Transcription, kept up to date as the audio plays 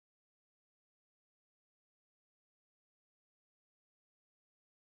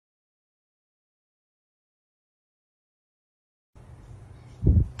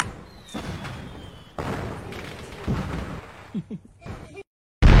So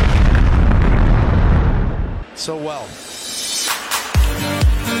well.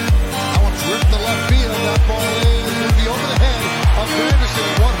 That one's ripped to left field. That ball is going to be over the head of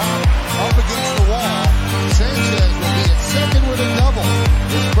Granderson. One hop up against the wall. Sanchez will be at second with a double.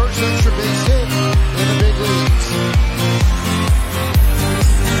 His first extra base hit in the big leagues.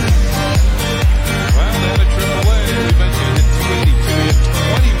 Well, they had a triple A. We mentioned hit 282. He had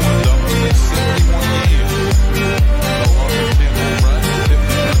 21 doubles in 61 games. Along with 10 home runs,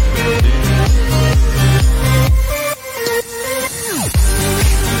 50 hits.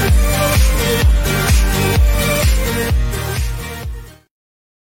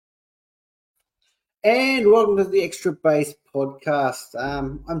 And welcome to the Extra Base podcast.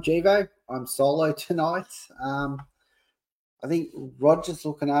 I'm Givo. I'm solo tonight. I think Roger's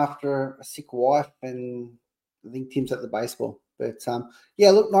looking after a sick wife, and I think Tim's at the baseball. But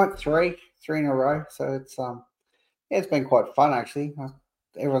yeah, look, night three in a row. So it's been quite fun actually.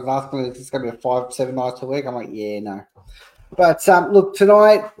 Everyone's asking me if it's going to be a 5-7 nights a week. I'm like, yeah, no. But look,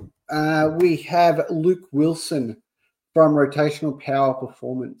 tonight we have Luke Wilson from Rotational Power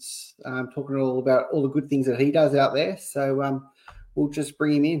Performance, talking all about all the good things that he does out there. So we'll just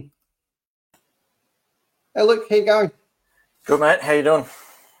bring him in. Hey, Luke, how you going? Good, mate. How you doing?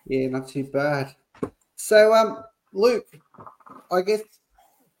 Yeah, not too bad. So, Luke, I guess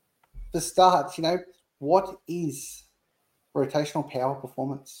to start, what is Rotational Power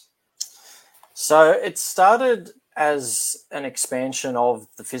Performance? So it started as an expansion of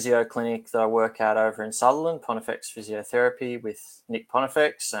the physio clinic that I work at over in Sutherland, Pontifex Physiotherapy with Nick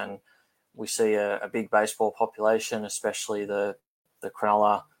Pontifex, and we see a big baseball population, especially the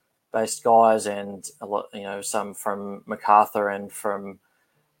Cronulla-based guys, and a lot, some from Macarthur and from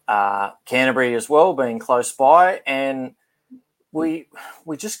Canterbury as well, being close by. And we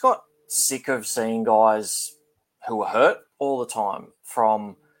just got sick of seeing guys who were hurt all the time,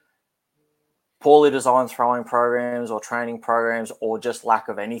 from poorly designed throwing programs or training programs, or just lack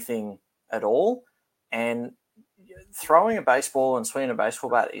of anything at all. And throwing a baseball and swinging a baseball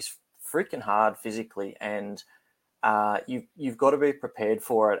bat is freaking hard physically, and you've got to be prepared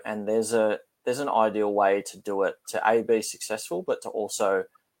for it. And there's an ideal way to do it, to be successful, but to also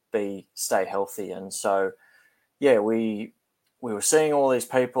stay healthy. And so, yeah, we were seeing all these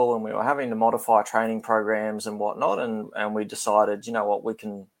people, and we were having to modify training programs and whatnot. And we decided, you know what, we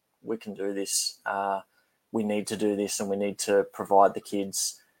can do this. We need to do this, and we need to provide the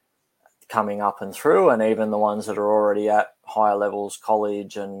kids coming up and through, and even the ones that are already at higher levels,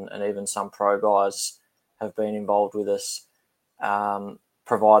 college, and even some pro guys have been involved with us,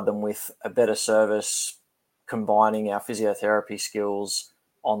 provide them with a better service, combining our physiotherapy skills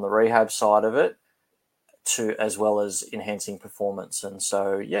on the rehab side of it, as well as enhancing performance. And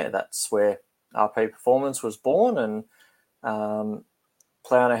so, yeah, that's where RP Performance was born, and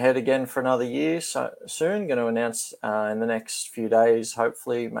plan ahead again for another year soon. Going to announce in the next few days,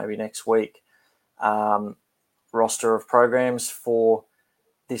 hopefully, maybe next week, roster of programs for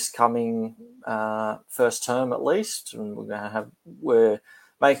this coming first term at least. And we're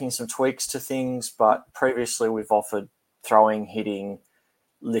making some tweaks to things, but previously we've offered throwing, hitting,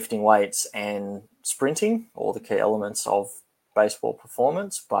 lifting weights, and sprinting, all the key elements of baseball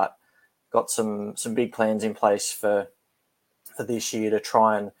performance, but got some big plans in place for this year to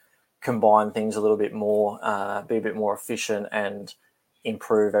try and combine things a little bit more, be a bit more efficient, and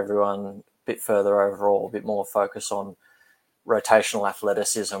improve everyone a bit further overall, a bit more focus on rotational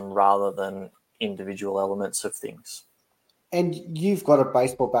athleticism rather than individual elements of things. And you've got a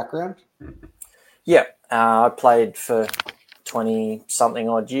baseball background? Yeah, I played for 20-something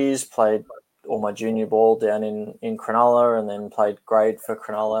odd years, played all my junior ball down in Cronulla, and then played grade for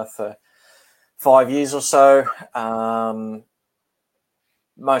Cronulla for 5 years or so.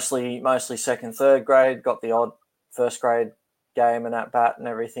 Mostly second, third grade, got the odd first grade game and at bat and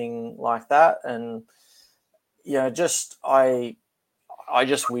everything like that. And, I just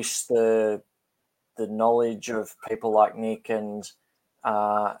wish the knowledge of people like Nick and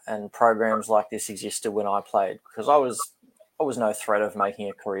programs like this existed when I played, because I was no threat of making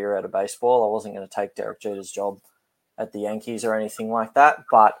a career out of baseball. I wasn't going to take Derek Jeter's job at the Yankees or anything like that,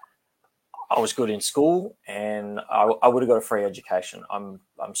 but I was good in school, and I would have got a free education. I'm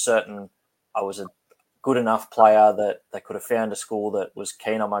certain I was a good enough player that they could have found a school that was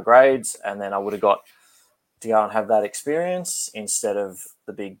keen on my grades, and then I would have got to go and have that experience instead of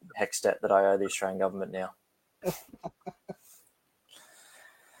the big HECS debt that I owe the Australian government now.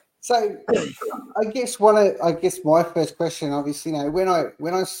 So, I guess my first question, obviously, when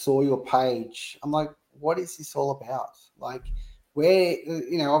I saw your page, I'm like, what is this all about? Like, where,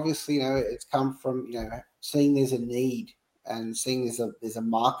 obviously, it's come from, seeing there's a need and seeing there's a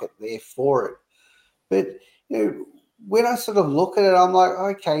market there for it. But when I sort of look at it, I'm like,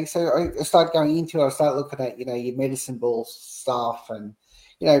 okay, so I start going into it. I start looking at your medicine ball stuff, and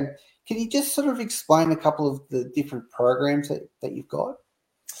can you just sort of explain a couple of the different programs that you've got?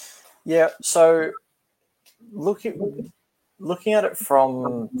 Yeah, so looking at it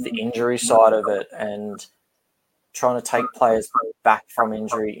from the injury side of it and trying to take players back from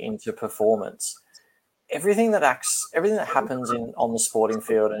injury into performance, everything that happens on the sporting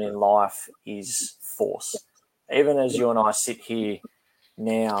field and in life is force. Even as you and I sit here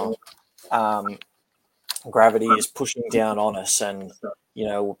now, gravity is pushing down on us, and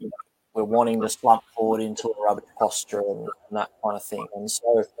we're wanting to slump forward into a rubber posture and that kind of thing. And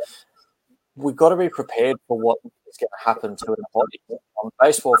so we've got to be prepared for what is going to happen to our body. On the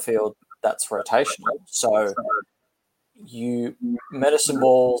baseball field, that's rotational. So medicine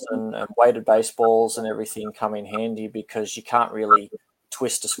balls and weighted baseballs and everything come in handy because you can't really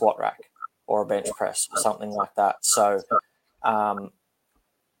twist a squat rack or a bench press or something like that. So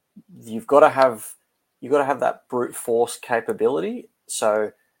you've got to have that brute force capability.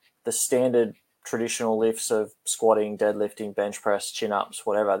 So the standard traditional lifts of squatting, deadlifting, bench press, chin-ups,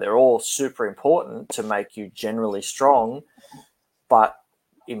 whatever, they're all super important to make you generally strong. But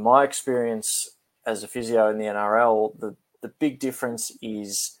in my experience as a physio in the NRL, the big difference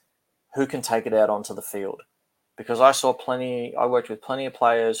is who can take it out onto the field. Because I worked with plenty of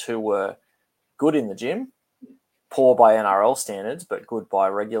players who were good in the gym, poor by NRL standards, but good by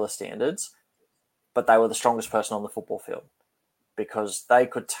regular standards, but they were the strongest person on the football field because they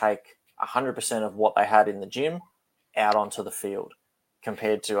could take 100% of what they had in the gym out onto the field,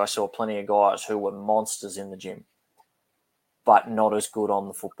 compared to I saw plenty of guys who were monsters in the gym but not as good on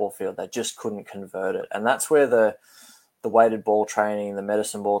the football field. They just couldn't convert it. And that's where the weighted ball training, the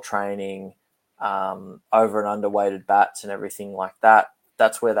medicine ball training, over and under weighted bats and everything like that,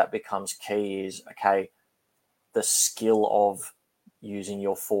 that's where that becomes key is, okay, the skill of using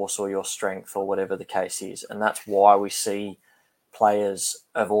your force or your strength or whatever the case is. And that's why we see players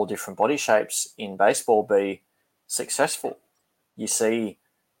of all different body shapes in baseball be successful. You see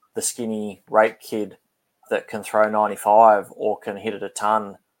the skinny rake kid that can throw 95 or can hit it a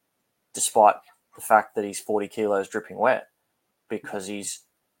ton despite the fact that he's 40 kilos dripping wet, because his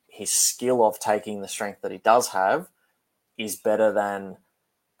skill of taking the strength that he does have is better than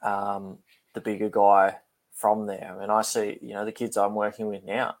the bigger guy from there. And I see, the kids I'm working with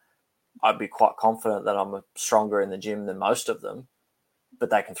now, I'd be quite confident that I'm stronger in the gym than most of them, but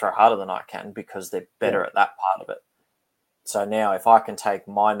they can throw harder than I can because they're better at that part of it. So now if I can take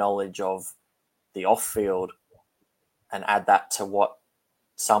my knowledge of the off-field and add that to what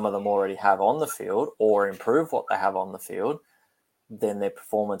some of them already have on the field or improve what they have on the field, then their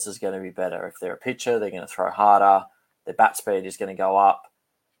performance is going to be better. If they're a pitcher, they're going to throw harder, their bat speed is going to go up,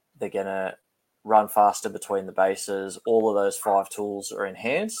 they're going to run faster between the bases. All of those 5 tools are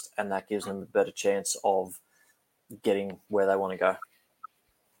enhanced, and that gives them a better chance of getting where they want to go.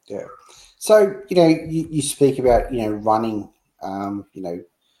 Yeah. So, you speak about, running,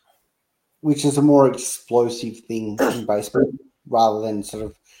 which is a more explosive thing in baseball rather than sort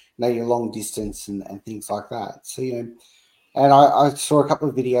of, your long distance and things like that. So, and I saw a couple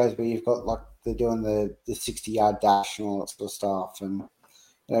of videos where you've got they're doing the 60-yard dash and all that sort of stuff. And,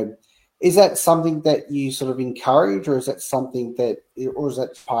 is that something that you sort of encourage, or is that something or is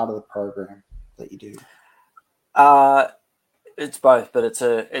that part of the program that you do? It's both, but it's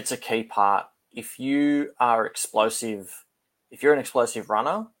a key part. If you are explosive, if you're an explosive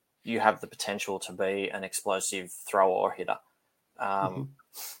runner, you have the potential to be an explosive thrower or hitter. One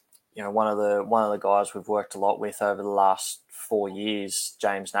of the guys we've worked a lot with over the last 4 years,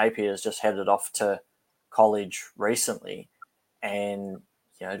 James Napier, has just headed off to college recently, and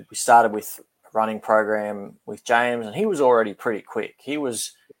we started with a running program with James, and he was already pretty quick. He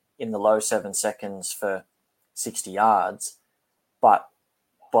was in the low 7 seconds for 60 yards, but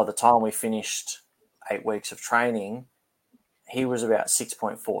by the time we finished 8 weeks of training, he was about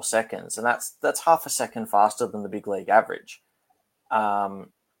 6.4 seconds, and that's half a second faster than the big league average. So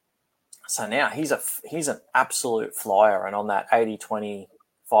now he's an absolute flyer, and on that 80-20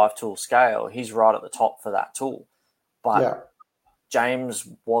 5-tool scale, he's right at the top for that tool. But James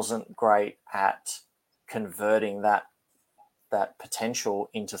wasn't great at converting that potential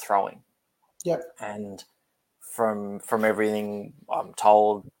into throwing. Yep. And from everything I'm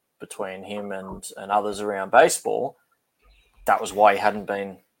told between him and others around baseball, that was why he hadn't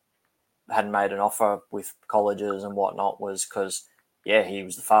made an offer with colleges and whatnot, was because, he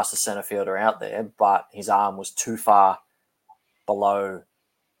was the fastest center fielder out there, but his arm was too far below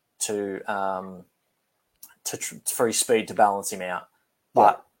to for his speed to balance him out.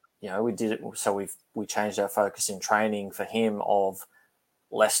 But we did it. So we changed our focus in training for him of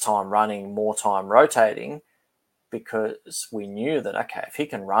less time running, more time rotating, because we knew that, okay, if he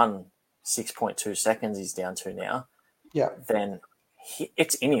can run 6.2 seconds, he's down to now, then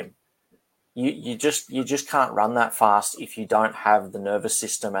it's in him. You just can't run that fast if you don't have the nervous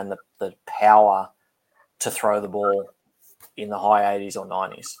system and the power to throw the ball in the high 80s or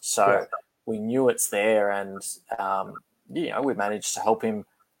 90s. So we knew it's there, and we managed to help him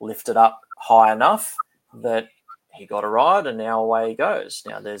lift it up high enough that he got a ride, and now away he goes.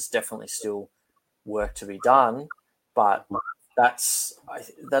 Now there's definitely still work to be done, but that's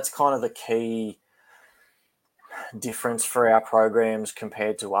kind of the key difference for our programs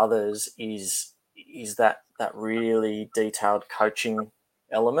compared to others is that really detailed coaching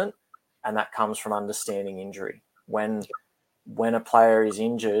element, and that comes from understanding injury. When a player is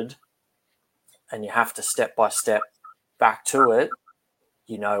injured and you have to step by step back to it,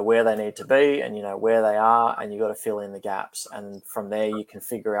 you know where they need to be and you know where they are, and you've got to fill in the gaps. And from there you can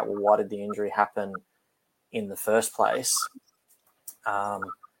figure out, well, why did the injury happen in the first place?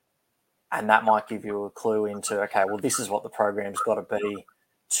 And that might give you a clue into, okay, well, this is what the program's got to be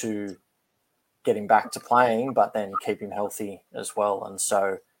to get him back to playing, but then keep him healthy as well. And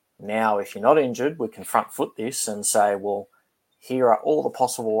so now if you're not injured, we can front foot this and say, well, here are all the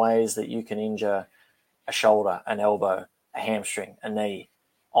possible ways that you can injure a shoulder, an elbow, a hamstring, a knee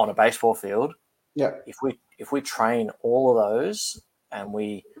on a baseball field. Yeah. If we train all of those and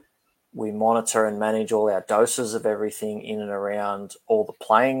we monitor and manage all our doses of everything in and around all the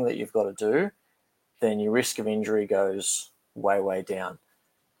playing that you've got to do, then your risk of injury goes way, way down.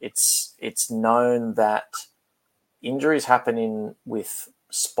 It's known that injuries happen with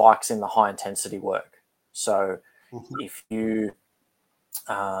spikes in the high intensity work. So if you,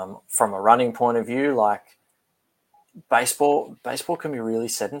 from a running point of view, like baseball can be really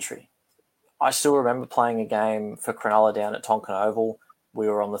sedentary. I still remember playing a game for Cronulla down at Tonkin Oval. We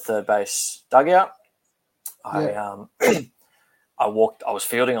were on the third base dugout. I was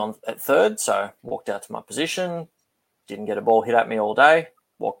fielding at third, so walked out to my position, didn't get a ball hit at me all day,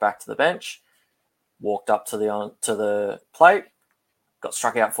 walked back to the bench, walked up to the plate, got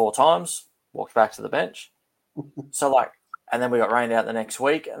struck out 4 times, walked back to the bench. So and then we got rained out the next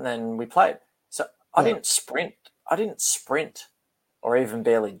week, and then we played. So I didn't sprint or even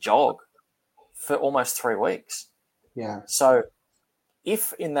barely jog for almost 3 weeks. Yeah. So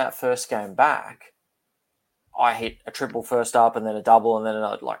if in that first game back, I hit a triple first up and then a double and then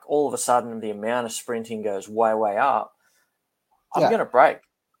another, all of a sudden the amount of sprinting goes way, way up, I'm going to break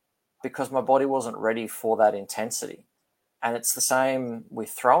because my body wasn't ready for that intensity. And it's the same with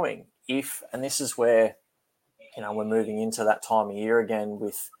throwing. And this is where, we're moving into that time of year again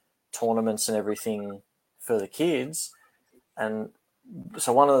with tournaments and everything for the kids. And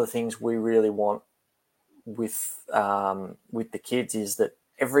so one of the things we really want with the kids is that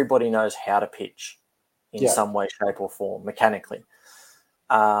everybody knows how to pitch in some way, shape or form, mechanically.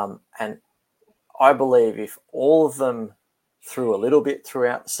 And I believe if all of them threw a little bit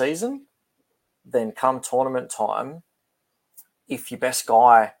throughout the season, then come tournament time, if your best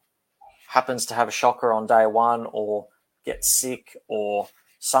guy happens to have a shocker on day one or gets sick or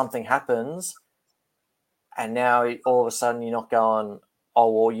something happens, and now all of a sudden you're not going,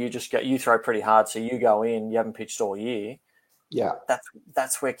 oh, well, you throw pretty hard, so you go in, you haven't pitched all year. Yeah.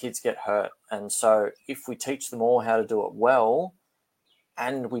 That's where kids get hurt. And so if we teach them all how to do it well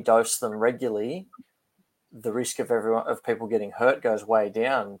and we dose them regularly, the risk of people getting hurt goes way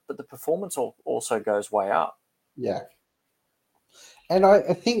down, but the performance also goes way up. Yeah. And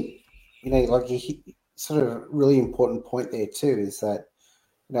I think, sort of really important point there too is that,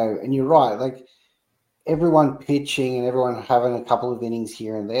 and you're right, everyone pitching and everyone having a couple of innings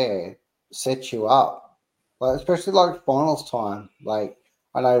here and there sets you up. Especially finals time. I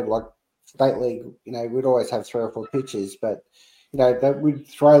know state league, we'd always have 3 or 4 pitches, but that we'd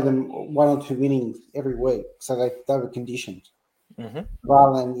throw them 1 or 2 innings every week, so they were conditioned. Mm-hmm.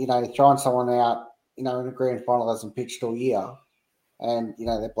 Rather than throwing someone out, in a grand final hasn't pitched all year, and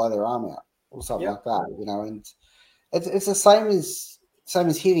they blow their arm out or something like that. And it's the same as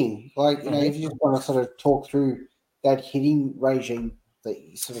hitting. If you just want to sort of talk through that hitting regime that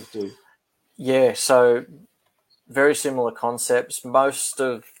you sort of do. Yeah, so very similar concepts. Most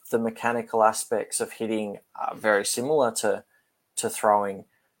of the mechanical aspects of hitting are very similar to throwing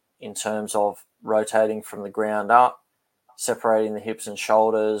in terms of rotating from the ground up, separating the hips and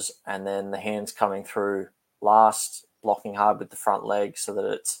shoulders, and then the hands coming through last, blocking hard with the front leg so that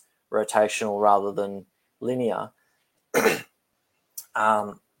it's rotational rather than linear.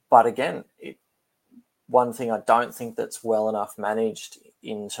 But again, one thing I don't think that's well enough managed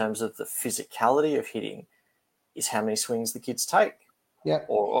in terms of the physicality of hitting is how many swings the kids take. Yeah.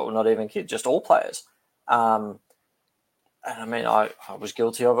 Or not even kids, just all players. And I mean, I was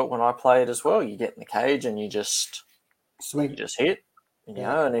guilty of it when I played as well. You get in the cage and you just Swing. hit, you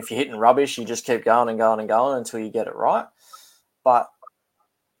know, and if you're hitting rubbish, you just keep going and going and going until you get it right. But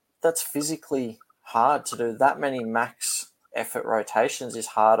that's physically hard to do. That many max effort rotations is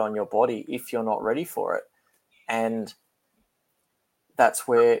hard on your body if you're not ready for it. And that's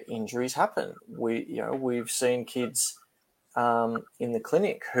where injuries happen. We've seen kids in the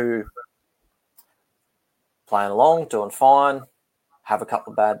clinic who playing along, doing fine, have a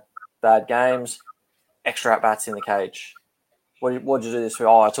couple of bad games, extra at-bats in the cage. What did you do this week?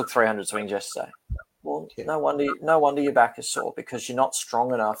 Oh, I took 300 swings yesterday. Well, no wonder your back is sore, because you're not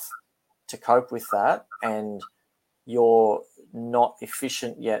strong enough to cope with that, and you're not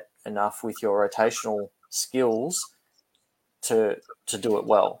efficient yet enough with your rotational skills to do it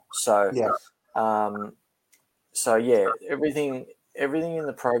well. So, everything in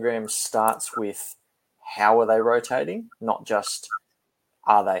the program starts with how are they rotating, not just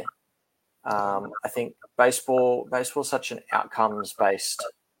are they. I think baseball is such an outcomes based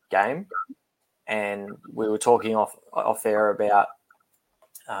game, and we were talking off air about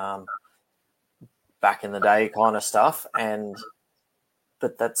back in the day kind of stuff,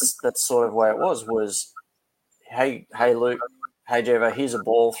 but that's sort of where it was hey Luke, hey Jevo, here's a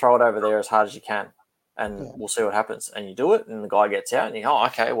ball, throw it over there as hard as you can, and we'll see what happens. And you do it, and the guy gets out, and you go,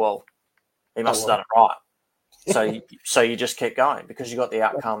 okay, well, he must have done it right. So you just keep going because you got the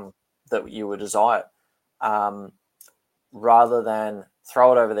outcome that you were desired, rather than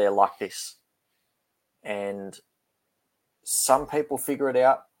throw it over there like this. And some people figure it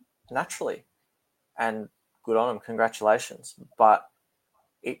out naturally, and good on them, congratulations. But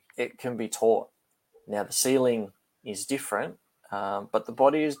it can be taught. Now, the ceiling is different, but the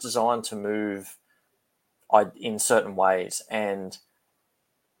body is designed to move in certain ways. And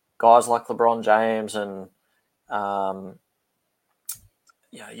guys like LeBron James and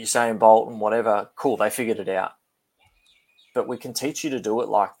Usain Bolt and whatever, cool, they figured it out. But we can teach you to do it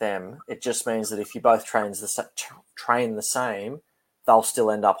like them. It just means that if you both train the same, they'll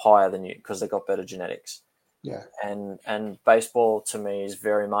still end up higher than you because they've got better genetics. Yeah. And baseball to me is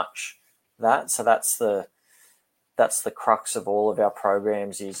very much that. So that's the crux of all of our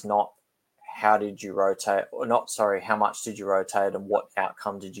programs, is not how did you rotate, or not, sorry, how much did you rotate and what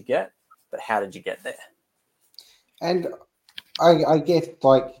outcome did you get, but how did you get there? And I guess,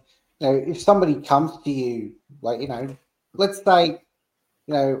 like, if somebody comes to you, like, let's say,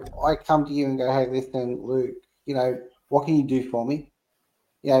 I come to you and go, hey, listen, Luke, what can you do for me?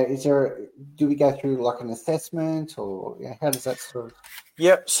 Do we go through like an assessment, or how does that sort of?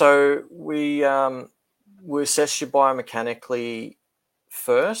 Yep. So we assess you biomechanically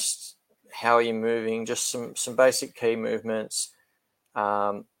first. How are you moving? Just some basic key movements,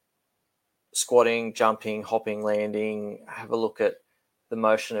 squatting, jumping, hopping, landing. Have a look at the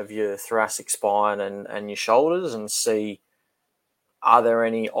motion of your thoracic spine and your shoulders, and see, are there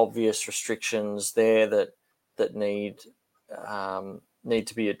any obvious restrictions there that need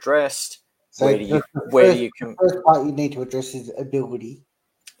to be addressed? So the first part you need to address is ability.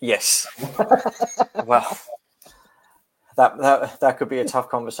 Yes. Well, that could be a tough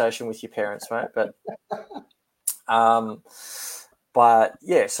conversation with your parents, mate. But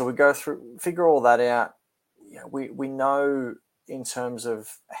yeah, so we go through, figure all that out. We know in terms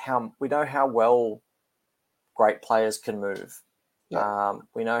of how well great players can move. Yeah.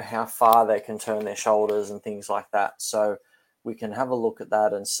 We know how far they can turn their shoulders and things like that. So we can have a look at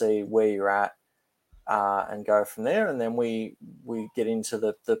that and see where you're at, and go from there. And then we get into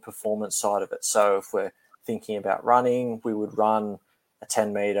the performance side of it. So if we're thinking about running, we would run a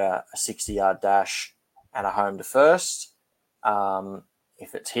 10 meter, a 60-yard dash, and a home to first.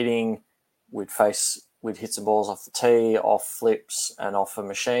 If it's hitting, we'd hit some balls off the tee, off flips, and off a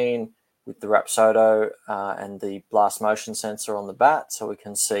machine with the Rapsodo and the blast motion sensor on the bat, so we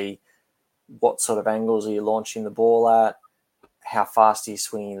can see what sort of angles are you launching the ball at, how fast are you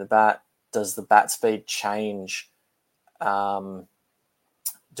swinging the bat, does the bat speed change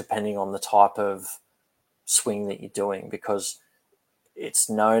depending on the type of swing that you're doing, because it's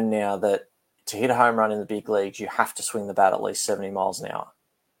known now that to hit a home run in the big leagues, you have to swing the bat at least 70 miles an hour.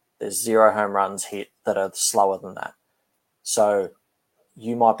 There's 0 home runs hit that are slower than that. So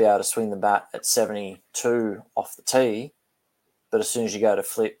you might be able to swing the bat at 72 off the tee, but as soon as you go to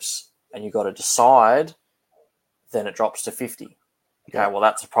flips and you've got to decide, then it drops to 50. Okay, well,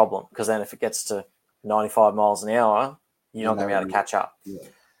 that's a problem, because then if it gets to 95 miles an hour, you're not going to be able to catch up. Yeah.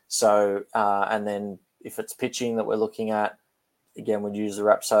 So, and then if it's pitching that we're looking at, again, we'd use the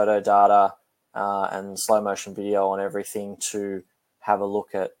Rapsodo data and slow motion video on everything to have a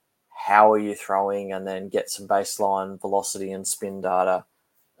look at how are you throwing, and then get some baseline velocity and spin data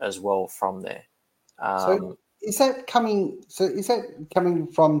as well from there. So is that coming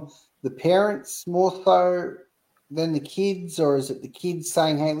from the parents more so than the kids, or is it the kids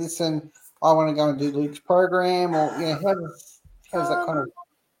saying, "Hey, listen, I want to go and do Luke's program," or how's that kind of?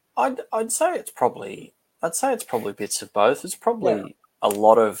 I'd say it's probably bits of both. It's probably a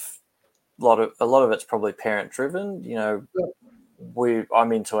lot of it's probably parent driven.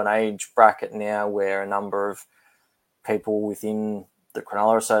 I'm into an age bracket now where a number of people within the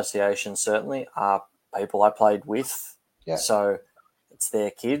Cronulla Association certainly are people I played with. Yeah. So it's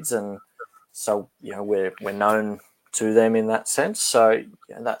their kids, and so we're known to them in that sense. So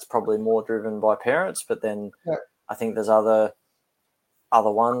that's probably more driven by parents. But then I think there's other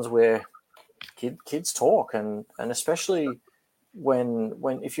ones where kids talk, and especially when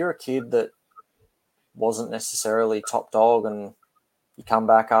if you're a kid that wasn't necessarily top dog, and you come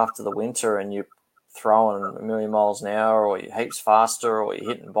back after the winter and you're throwing a million miles an hour, or you're heaps faster, or you're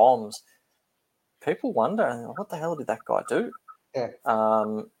hitting bombs, people wonder, what the hell did that guy do? Yeah.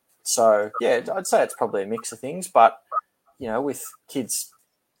 So I'd say it's probably a mix of things, but with kids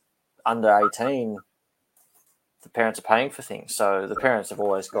under 18, the parents are paying for things, so the parents have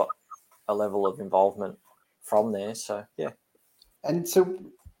always got a level of involvement from there. So And so,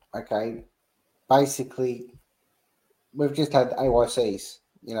 okay, basically, we've just had AYCs,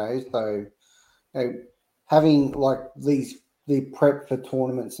 so having like the prep for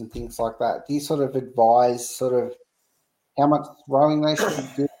tournaments and things like that. Do you sort of advise sort of how much throwing they should be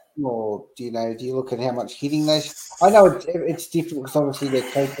doing, or do you look at how much hitting they should? I know it's different because obviously their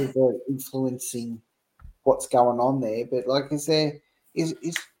coaches are influencing what's going on there, but like, is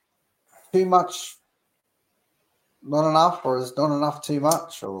too much not enough, or is not enough too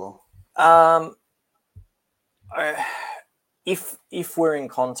much, or? If we're in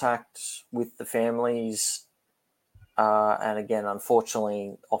contact with the families, and again,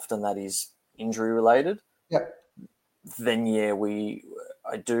 unfortunately, often that is injury related. Yep. Then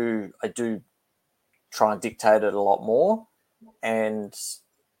I do try and dictate it a lot more, and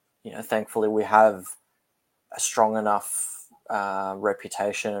thankfully we have a strong enough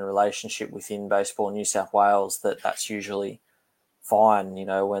reputation and relationship within Baseball New South Wales that's usually fine.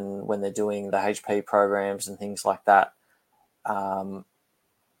 When they're doing the HP programs and things like that, I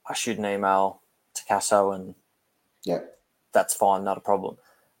shoot an email to Casso, and that's fine, not a problem.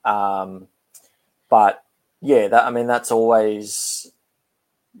 But that's always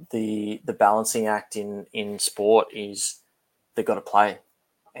the balancing act in sport is they've got to play,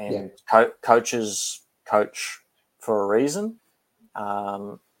 and coaches coach for a reason.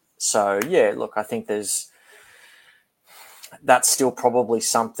 Look, I think that's still probably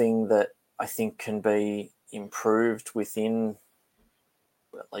something that I think can be improved within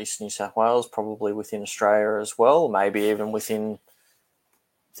at least New South Wales, probably within Australia as well, maybe even within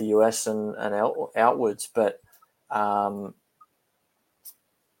the US and outwards. But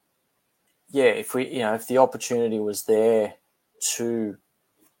if the opportunity was there to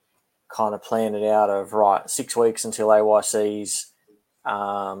kind of plan it out of 6 weeks until AYCs,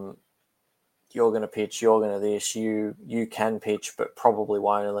 you're going to pitch, you're going to this, you can pitch, but probably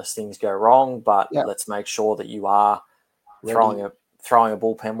won't unless things go wrong. But let's make sure that you are throwing a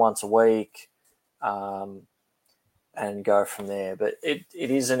bullpen once a week, and go from there. But it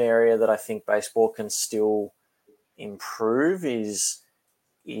is an area that I think baseball can still improve is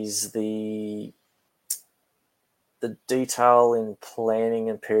the detail in planning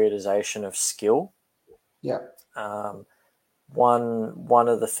and periodization of skill. One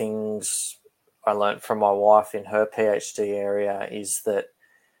of the things I learned from my wife in her PhD area is that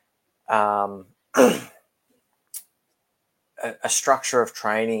a structure of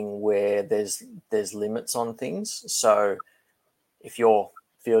training where there's limits on things. So if you're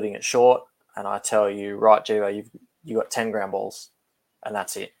fielding it short and I tell you, right, Givo, you got 10 ground balls and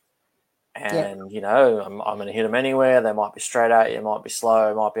that's it. And, I'm going to hit them anywhere. They might be straight at you, might be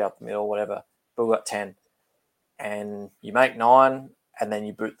slow, might be up the middle, whatever. But we've got 10. And you make 9 and then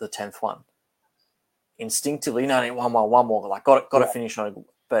you boot the 10th one. Instinctively, no, need one more. Like, got to finish on it.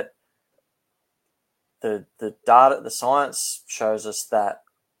 But the data, the science shows us that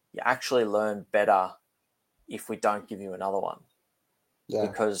you actually learn better if we don't give you another one.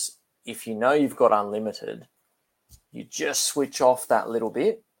 Because if you've got unlimited, you just switch off that little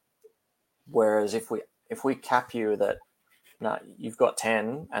bit. Whereas if we cap you that, no, you've got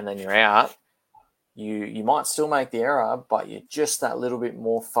 10 and then you're out, you might still make the error, but you're just that little bit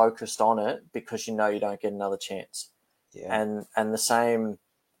more focused on it because you know you don't get another chance. Yeah. And the same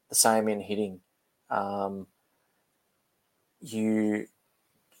in hitting. You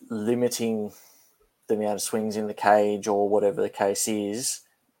limiting the amount of swings in the cage or whatever the case is,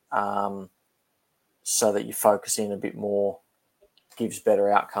 so that you focus in a bit more gives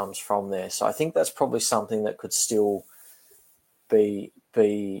better outcomes from there. So I think that's probably something that could still be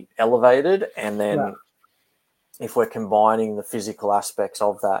elevated, and then if we're combining the physical aspects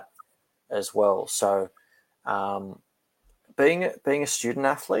of that as well. So being a student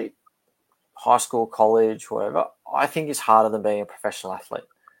athlete, high school, college, whatever, I think is harder than being a professional athlete.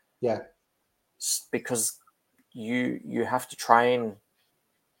 Yeah. Because you have to train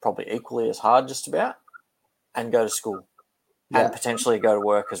probably equally as hard just about and go to school and potentially go to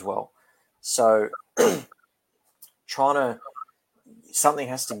work as well. So something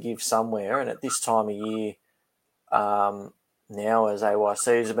has to give somewhere, and at this time of year, now as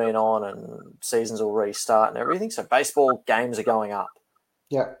AYCs have been on and seasons will restart and everything, so baseball games are going up.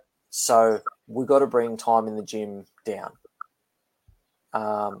 Yeah. So we've got to bring time in the gym down.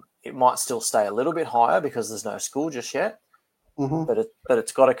 It might still stay a little bit higher because there's no school just yet, but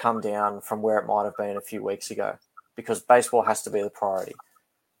it's got to come down from where it might have been a few weeks ago, because baseball has to be the priority.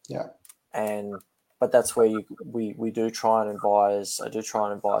 Yeah. But that's where we do try and advise. I do try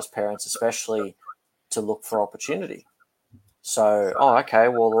and advise parents, especially, to look for opportunity. So, okay,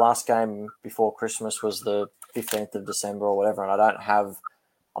 well, the last game before Christmas was the 15th of December or whatever, and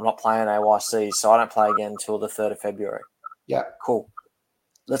I'm not playing AYC, so I don't play again until the 3rd of February. Yeah. Cool.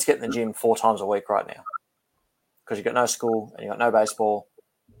 Let's get in the gym 4 times a week right now, because you've got no school and you've got no baseball.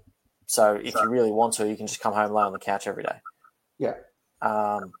 So if you really want to, you can just come home and lay on the couch every day. Yeah.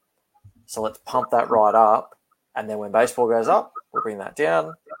 So let's pump that right up, and then when baseball goes up, we'll bring that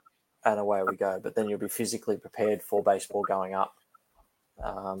down, and away we go. But then you'll be physically prepared for baseball going up.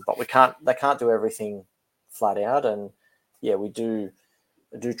 But they can't do everything flat out, and yeah, we do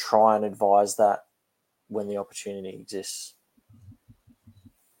try and advise that when the opportunity exists.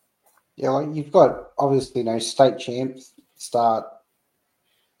 Yeah, like you've got obviously state champs start,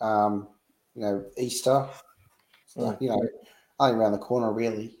 Easter, only around the corner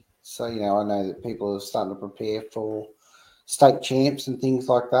really. So I know that people are starting to prepare for state champs and things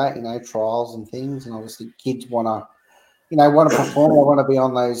like that. Trials and things, and obviously kids want to perform. They want to be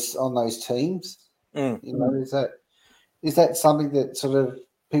on those teams. Is that something that sort of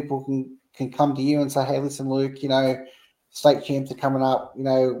people can come to you and say, hey, listen, Luke, state champs are coming up,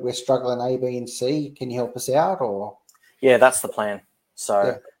 we're struggling A, B, and C. Can you help us out? Or yeah, that's the plan.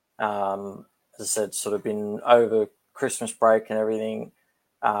 So, as I said, sort of been over Christmas break and everything,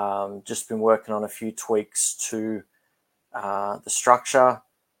 just been working on a few tweaks to the structure,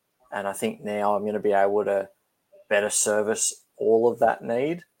 and I think now I'm going to be able to better service all of that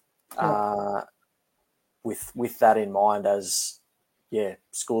need, with that in mind, as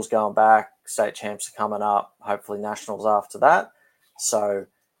school's going back, state champs are coming up, hopefully nationals after that. So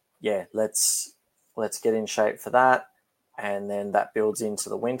let's get in shape for that, and then that builds into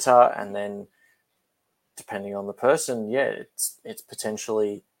the winter, and then depending on the person, it's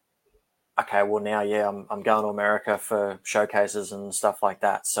potentially okay. Well, now I'm going to America for showcases and stuff like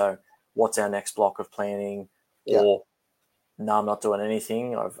that. So what's our next block of planning? Or no, I'm not doing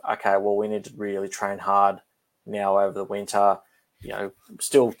anything. Okay, well, we need to really train hard now over the winter.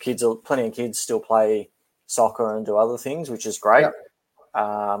 Still plenty of kids still play soccer and do other things, which is great.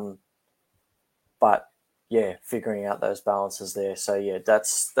 But figuring out those balances there. So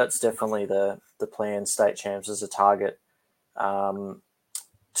that's definitely the plan. State champs as a target, to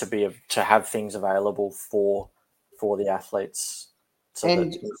have things available for the athletes.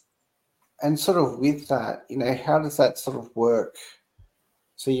 And sort of with that, how does that sort of work?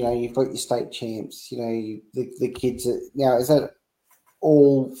 So, you've got your state champs, the kids. Now, is that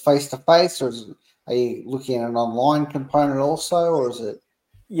all face-to-face, or are you looking at an online component also, or is it?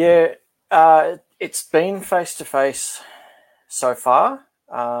 Yeah, it's been face-to-face so far.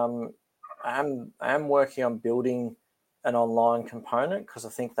 I am working on building an online component, because I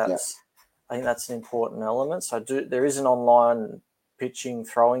think that's an important element. So there is an online pitching,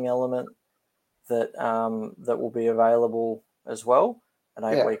 throwing element that will be available as well. An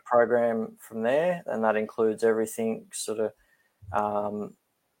 8-week program from there, and that includes everything sort of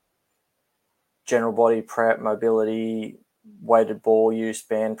general body prep, mobility, weighted ball use,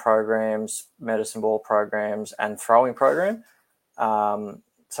 band programs, medicine ball programs, and throwing program.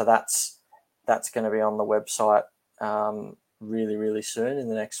 So that's going to be on the website really, really soon, in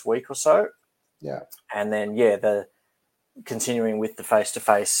the next week or so. Yeah. And then the continuing with the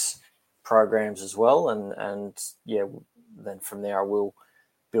face-to-face programs as well, and yeah, then from there I will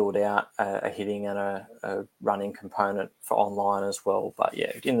build out a hitting and a running component for online as well. But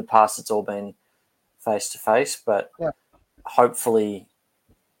yeah, in the past it's all been face to face, but Yeah. hopefully,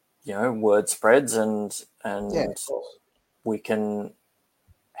 word spreads and Yeah, of course. we can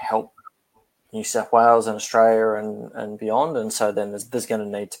help New South Wales and Australia and beyond. And so then there's going to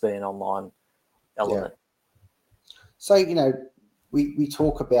need to be an online element. So, we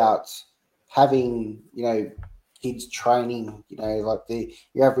talk about having, kids training, like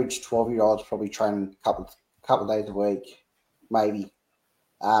your average 12-year-old's probably training a couple of days a week, maybe,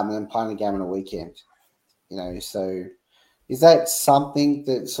 and then playing a game on a weekend, so is that something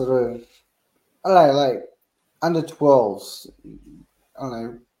that sort of, I don't know, like under 12s, I don't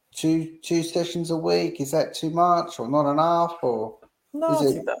know, two sessions a week, is that too much or not enough, or No, is I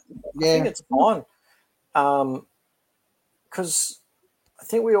it, think I yeah, think it's fine. Because I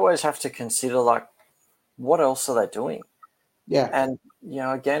think we always have to consider, like, what else are they doing? yeah, And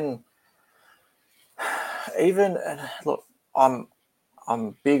again, even look, I'm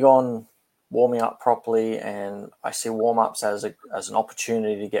big on warming up properly, and I see warm ups as an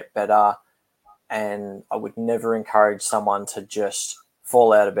opportunity to get better. And I would never encourage someone to just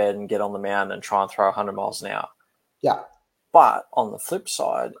fall out of bed and get on the mound and try and throw 100 miles an hour. yeah, But on the flip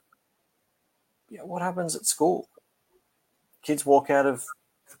side, what happens at school? Kids walk out of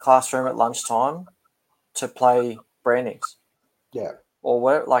the classroom at lunchtime to play brandings, yeah, or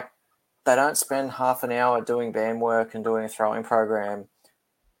where, like, they don't spend half an hour doing band work and doing a throwing program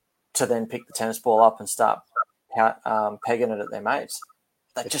to then pick the tennis ball up and start pegging it at their mates.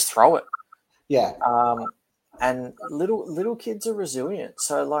 They just throw it. yeah, And little kids are resilient.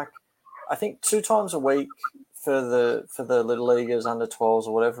 So, like, I think 2 times a week for the little leaguers, under 12s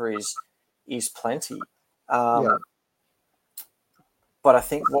or whatever, is plenty. yeah, But I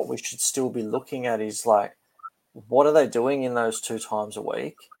think what we should still be looking at is, like, what are they doing in those 2 times a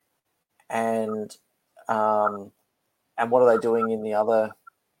week, and what are they doing in the other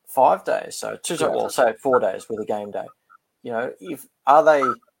 5 days? So say 4 days with a game day. If are they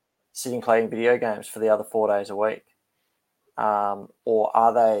sitting playing video games for the other 4 days a week, or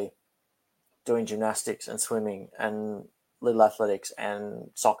are they doing gymnastics and swimming and little athletics and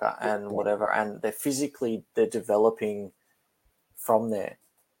soccer and whatever, and they're developing from there.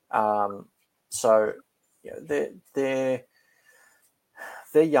 So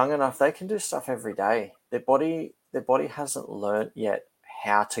they're young enough, they can do stuff every day. Their body hasn't learnt yet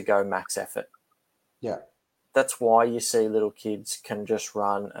how to go max effort. yeah, That's why you see little kids can just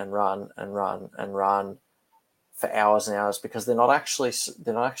run and run and run and run for hours and hours, because they're not actually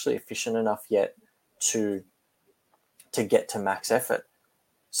efficient enough yet to get to max effort.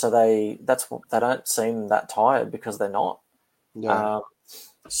 So they don't seem that tired because they're not. yeah,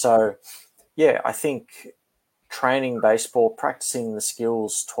 So yeah, I think training baseball, practicing the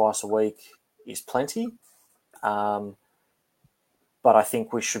skills twice a week is plenty. But I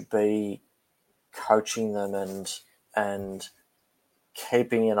think we should be coaching them and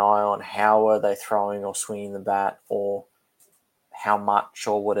keeping an eye on how are they throwing or swinging the bat, or how much,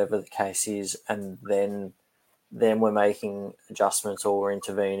 or whatever the case is, and then we're making adjustments or we're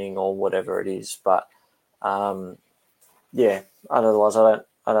intervening or whatever it is. But yeah, otherwise I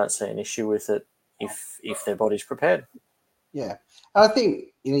don't see an issue with it if their body's prepared. yeah. I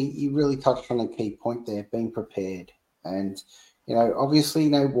think you really touched on a key point there, being prepared, and obviously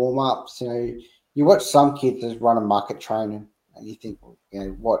warm ups. You watch some kids just run amok at training, and you think,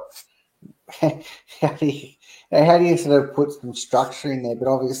 what? how do you sort of put some structure in there? But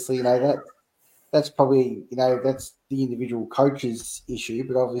obviously, that's probably that's the individual coach's issue.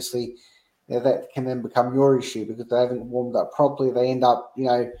 But obviously, that can then become your issue because they haven't warmed up properly. They end up,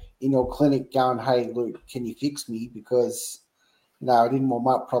 in your clinic going, "Hey, Luke, can you fix me? Because I didn't warm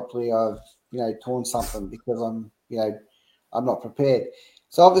up properly. I've torn something because I'm not prepared."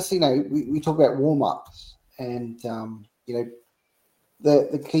 So obviously, we talk about warm ups and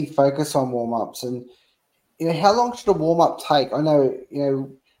the key focus on warm ups, and how long should a warm up take? I know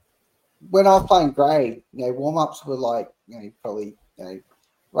when I was playing grade, warm ups were like probably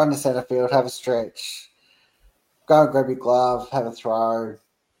run to centre field, have a stretch, go and grab your glove, have a throw,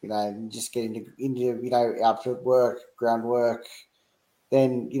 and just get into outfield work, ground work.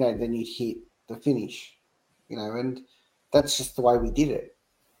 Then then you'd hit the finish, and that's just the way we did it.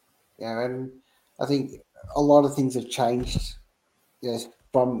 And I think a lot of things have changed,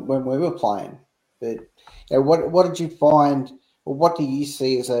 from when we were playing. But what did you find, or what do you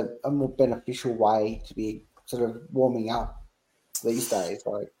see as a more beneficial way to be sort of warming up these days?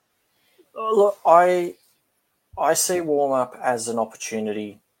 Like, Look, I see warm up as an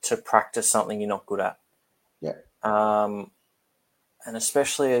opportunity to practice something you're not good at. Yeah. And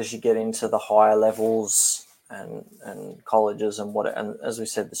especially as you get into the higher levels and colleges and as we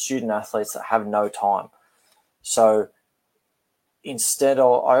said, the student athletes that have no time. So instead,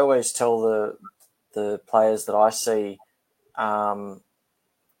 I always tell the players that I see,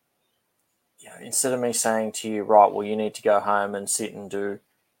 instead of me saying to you, right, well, you need to go home and sit and do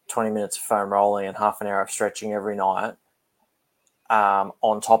 20 minutes of foam rolling and half an hour of stretching every night,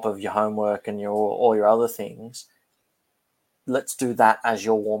 on top of your homework and all your other things, let's do that as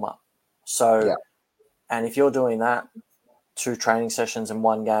your warm-up. So, and if you're doing that 2 training sessions and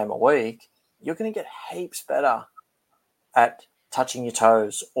 1 game a week, you're going to get heaps better at touching your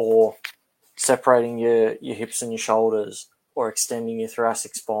toes or separating your hips and your shoulders or extending your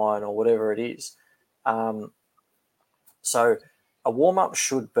thoracic spine or whatever it is. So a warm-up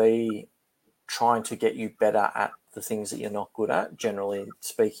should be trying to get you better at the things that you're not good at. Generally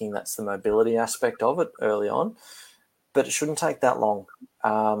speaking, that's the mobility aspect of it early on, but it shouldn't take that long.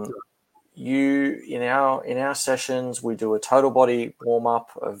 In our sessions, we do a total body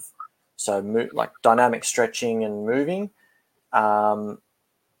warm-up of like dynamic stretching and moving,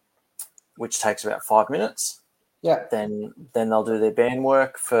 which takes about 5 minutes. Yeah. Then they'll do their band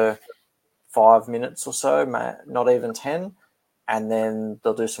work for 5 minutes or so, not even 10, and then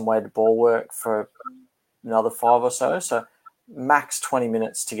they'll do some weighted ball work for another 5 or so. So max 20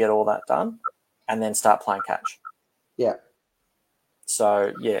 minutes to get all that done, and then start playing catch. Yeah.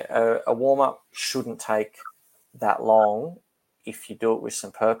 So a warm up shouldn't take that long if you do it with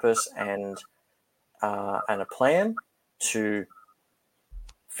some purpose and a plan to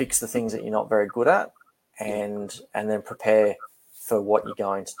fix the things that you're not very good at, and then prepare for what you're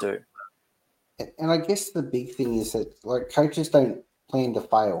going to do. And I guess the big thing is that, like, coaches don't plan to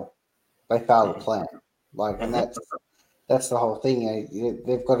fail; they fail to plan. Like, and that's the whole thing.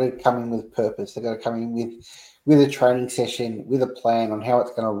 They've got to come in with purpose. They've got to come in with a training session, with a plan on how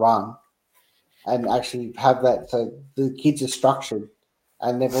it's going to run, and actually have that so the kids are structured,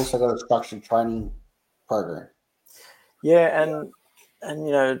 and they've also got a structured training program. Yeah,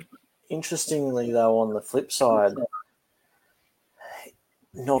 and interestingly though, on the flip side,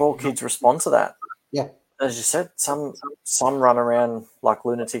 not all kids respond to that. Yeah. As you said, some run around like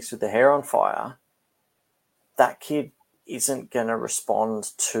lunatics with their hair on fire. That kid isn't going to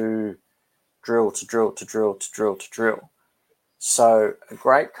respond to drill to drill to drill to drill to drill. So a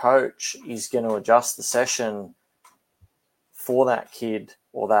great coach is going to adjust the session for that kid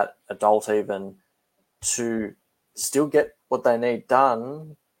or that adult even to still get what they need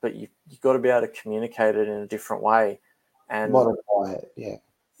done, but you've got to be able to communicate it in a different way. And modify it,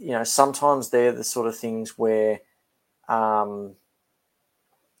 yeah. Sometimes they're the sort of things where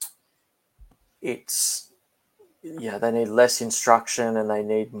they need less instruction and they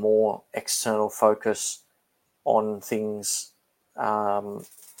need more external focus on things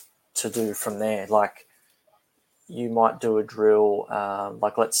to do from there. Like you might do a drill,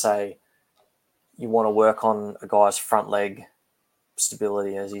 like let's say you want to work on a guy's front leg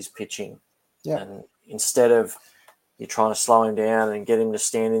stability as he's pitching. Yeah. And instead of you're trying to slow him down and get him to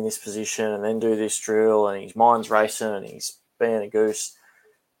stand in this position and then do this drill and his mind's racing and he's being a goose,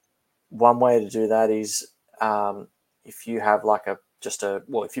 one way to do that is if you have like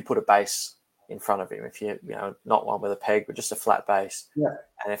if you put a base in front of him, if you not one with a peg but just a flat base, yeah.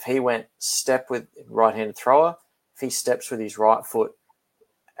 And if he went step with right-handed thrower, if he steps with his right foot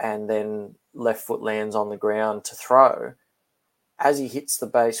and then left foot lands on the ground to throw, as he hits the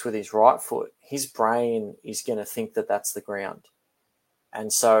base with his right foot, his brain is going to think that that's the ground,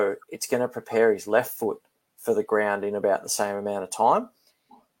 and so it's going to prepare his left foot for the ground in about the same amount of time.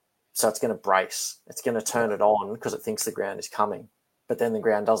 So it's going to brace. It's going to turn it on because it thinks the ground is coming. But then the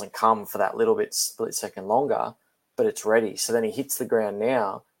ground doesn't come for that little bit split second longer, but it's ready. So then he hits the ground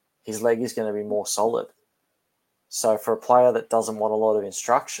now, his leg is going to be more solid. So for a player that doesn't want a lot of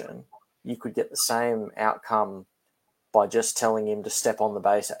instruction, you could get the same outcome by just telling him to step on the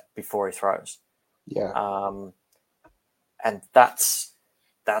base before he throws. Yeah. And that's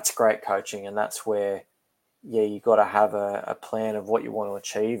great coaching, and that's where you got to have a plan of what you want to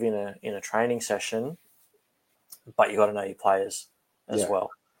achieve in a training session, but you got to know your players as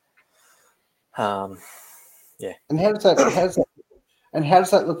well. Yeah. And how does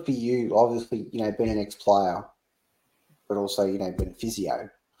that look for you? Obviously, being an ex-player, but also being a physio.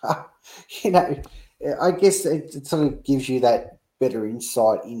 I guess it sort of gives you that better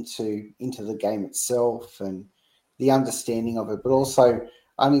insight into the game itself and the understanding of it, but also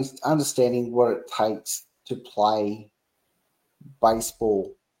understanding what it takes to play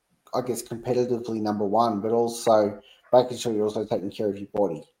baseball, I guess, competitively, number one, but also making sure you're also taking care of your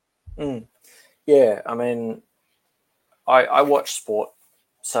body. Yeah, I mean, I watch sport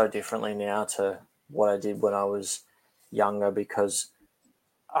so differently now to what I did when I was younger because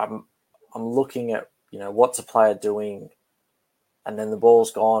I'm looking at, what's a player doing, and then the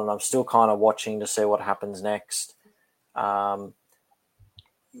ball's gone, and I'm still kind of watching to see what happens next. I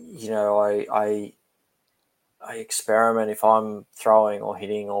experiment if I'm throwing or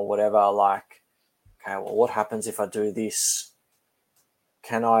hitting or whatever, like, okay, well, what happens if I do this?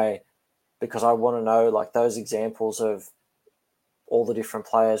 Because I want to know, like, those examples of all the different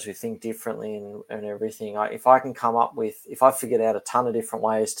players who think differently and everything. If I figured out a ton of different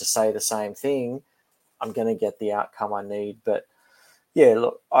ways to say the same thing, I'm going to get the outcome I need. But yeah,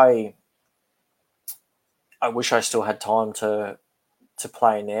 look, I wish I still had time to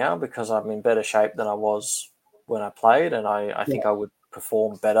play now because I'm in better shape than I was when I played, and I think I would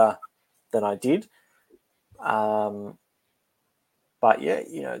perform better than I did. But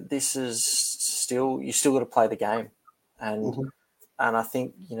yeah, this is you still got to play the game, and I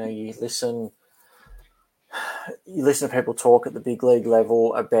think you listen to people talk at the big league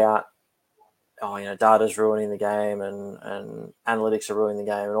level about data's ruining the game and analytics are ruining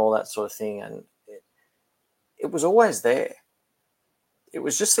the game and all that sort of thing, and it was always there. It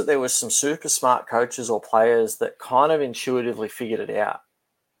was just that there was some super smart coaches or players that kind of intuitively figured it out.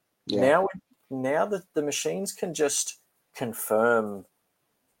 Yeah. Now that the machines can just confirm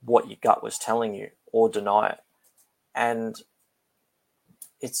what your gut was telling you or deny it. And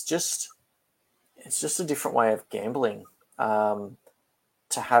it's just a different way of gambling to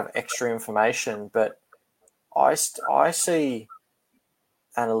have extra information. But I see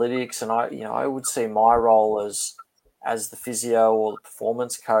analytics, and I would see my role as the physio or the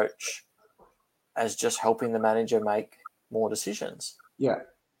performance coach as just helping the manager make more decisions. Yeah.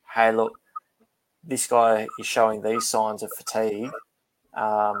 Hey, look, this guy is showing these signs of fatigue.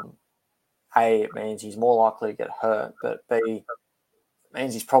 A, it means he's more likely to get hurt, but B, it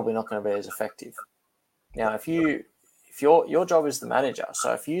means he's probably not going to be as effective. Now, if your job is the manager,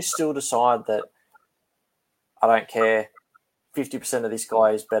 so if you still decide that I don't care, 50% of this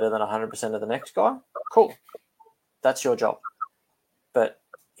guy is better than 100% of the next guy, cool. That's your job. But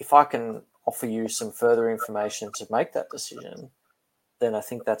if I can offer you some further information to make that decision, then I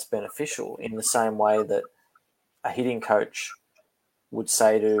think that's beneficial in the same way that a hitting coach would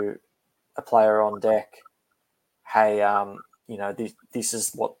say to a player on deck, hey, this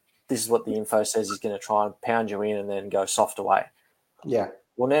is what the info says he's going to try and pound you in and then go soft away. Yeah.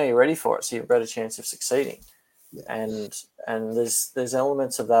 Well, now you're ready for it, so you have a better chance of succeeding. Yeah. And there's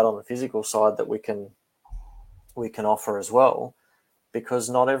elements of that on the physical side that we can offer as well, because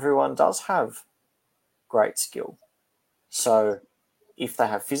not everyone does have great skill. So if they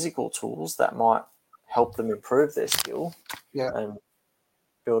have physical tools, that might help them improve their skill and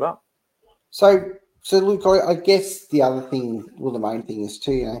build up. So Luke, I guess the other thing, well, the main thing is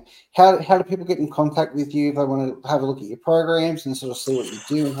too, how do people get in contact with you if they want to have a look at your programs and sort of see what you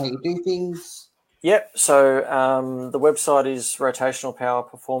do and how you do things? Yep. So the website is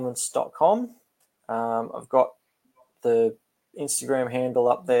rotationalpowerperformance.com. I've got the Instagram handle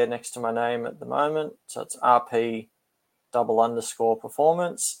up there next to my name at the moment. So it's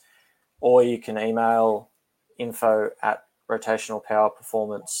RP_performance, or you can email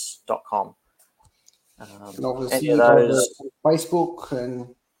info@rotationalpowerperformance.com. And obviously any of those, Facebook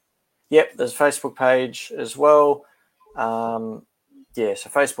and there's a Facebook page as well. So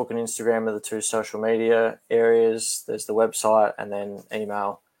Facebook and Instagram are the two social media areas. There's the website and then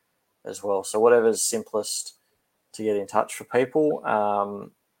email as well. So whatever's simplest to get in touch for people.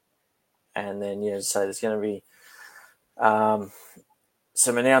 And then, so there's going to be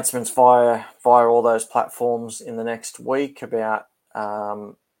some announcements via all those platforms in the next week about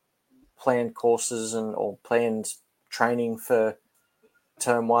planned courses or planned training for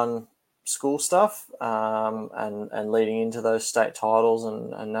term one school stuff, and leading into those state titles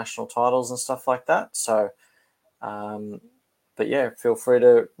and national titles and stuff like that. So, but yeah, feel free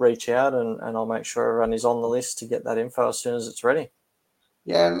to reach out and I'll make sure everyone is on the list to get that info as soon as it's ready.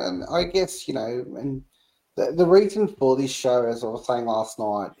 Yeah, and I guess, and the reason for this show, as I was saying last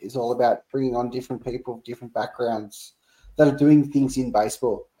night, is all about bringing on different people with different backgrounds that are doing things in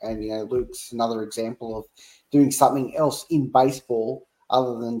baseball. And, Luke's another example of doing something else in baseball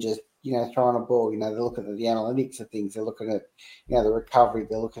other than just, throwing a ball. They're looking at the analytics of things. They're looking at, the recovery.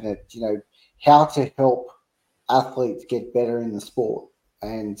 They're looking at, how to help athletes get better in the sport.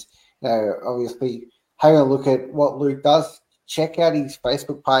 And, obviously, having a look at what Luke does, check out his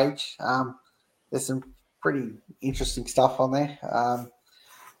Facebook page. There's some pretty interesting stuff on there.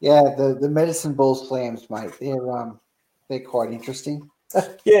 The medicine ball slams, mate. they're quite interesting.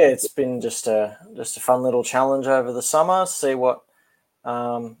 Yeah, it's been just a fun little challenge over the summer. See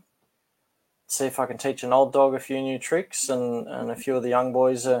if I can teach an old dog a few new tricks, and a few of the young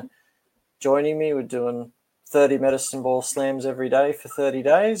boys are joining me. We're doing 30 medicine ball slams every day for 30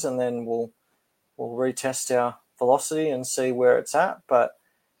 days, and then we'll retest our velocity and see where it's at. But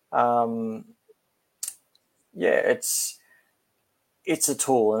it's a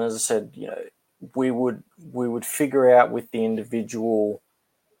tool, and as I said, we would figure out with the individual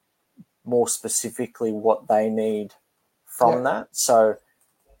more specifically what they need from that. So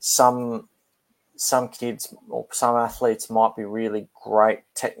some kids or some athletes might be really great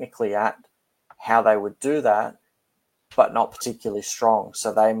technically at how they would do that, but not particularly strong.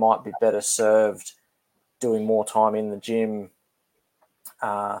 So they might be better served doing more time in the gym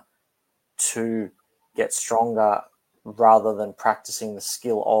to get stronger rather than practicing the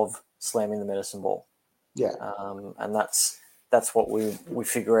skill of slamming the medicine ball. Yeah. And that's what we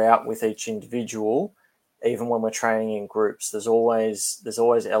figure out with each individual. Even when we're training in groups, there's always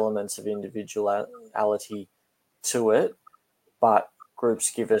elements of individuality to it, but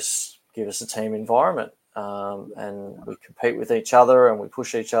groups give us a team environment, and we compete with each other and we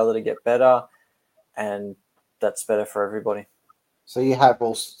push each other to get better, and that's better for everybody. So you had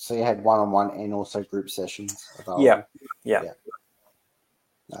one-on-one and also group sessions available. Yeah.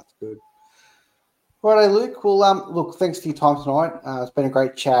 That's good. Righto, Luke. Well, look, thanks for your time tonight. It's been a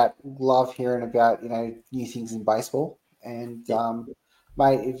great chat. Love hearing about new things in baseball. And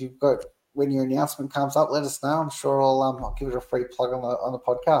mate, if you've got when your announcement comes up, let us know. I'm sure I'll give it a free plug on the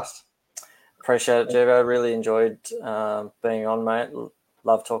podcast. Appreciate it, Jevo. I really enjoyed being on, mate.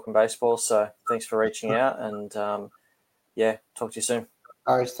 Love talking baseball. So thanks for reaching out, and talk to you soon.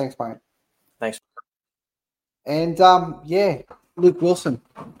 All right, thanks, mate. Thanks. And Luke Wilson.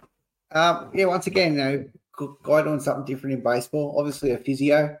 Once again, guy doing something different in baseball. Obviously, a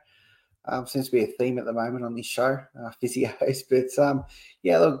physio seems to be a theme at the moment on this show, physios. But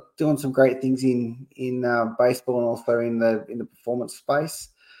doing some great things in baseball and also in the performance space.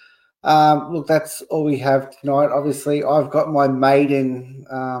 That's all we have tonight. Obviously, I've got my maiden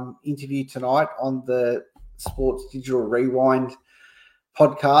interview tonight on the Sports Digital Rewind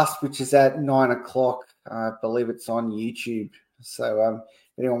podcast, which is at 9:00. I believe it's on YouTube. So if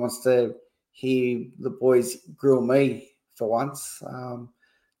anyone wants to hear the boys grill me for once,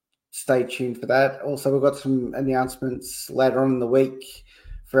 stay tuned for that. Also, we've got some announcements later on in the week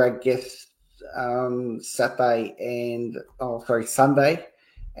for our guests Sunday and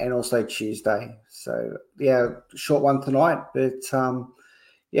also Tuesday. So short one tonight, but I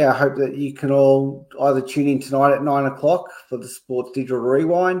hope that you can all either tune in tonight at 9:00 for the Sports Digital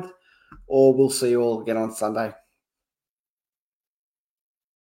Rewind, or we'll see you all again on Sunday.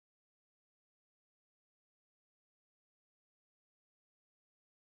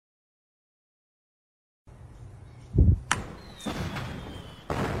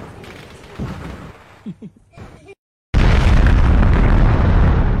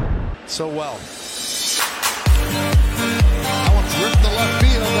 So well. That one's ripped to left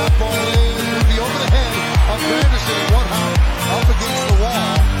field. That ball is going to be over the head of Granderson.